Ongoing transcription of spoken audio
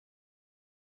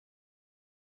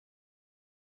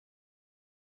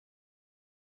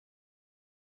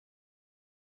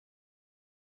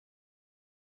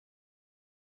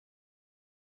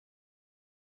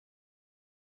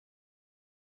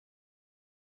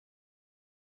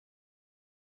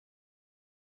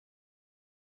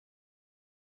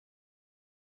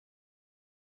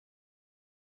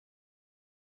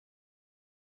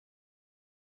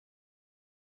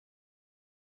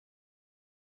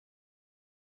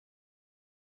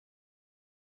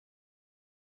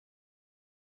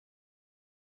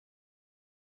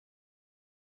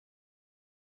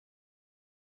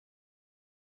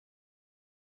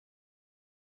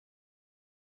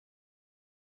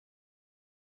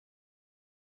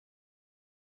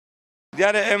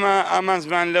دیارە ئێمە ئامان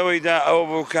زمان لەوەیدا ئەوە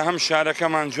بوو کە هەم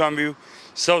شارەکەمان جوان بی و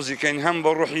سەوزیکەین هەم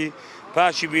بە ڕوحی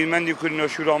پاشی بیرمەندی کورد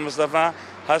نەشورا مستەفا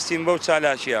هەستین بەو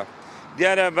چالاکیە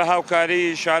دیارە بە هاوکاری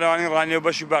شارەوانی ڕانیە و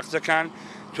بەشی باخچەکان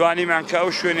توانیمان کە ئەو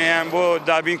شوێنەیان بۆ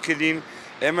دابین کردین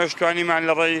ئێمەش توانیمان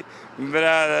لە ڕێی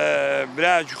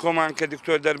براجی خۆمان کە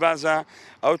دکتۆر دەربازە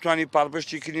ئەو توانی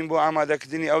پاڵپشتی کردین بۆ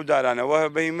ئامادەکردنی ئەو دارانەوە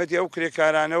بە هیمەتی ئەو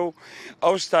کرێکارانە و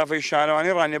ئەو ستافەی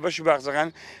شارەوانی ڕانیە بەشی باخچەکان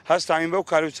هەستاین بەو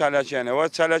کار و چالاکیانەوە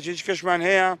چالاکیی کەشمان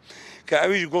هەیە کە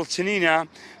ئەویش گوڵچنینە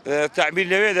تعبیر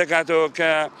لەوێ دەکاتەوە کە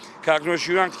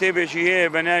کاکنۆشیوان کتێبێکی هەیە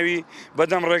بە ناوی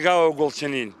بەدەم ڕێگاوە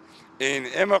گوڵچنین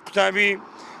ئێمە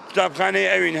قوتابخانەی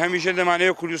ئەوین هەمیشە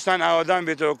دەمانەوە کوردستان ئاوادان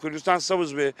بێتەوە کوردستان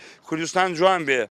سەوز بێ کوردستان جوان بێ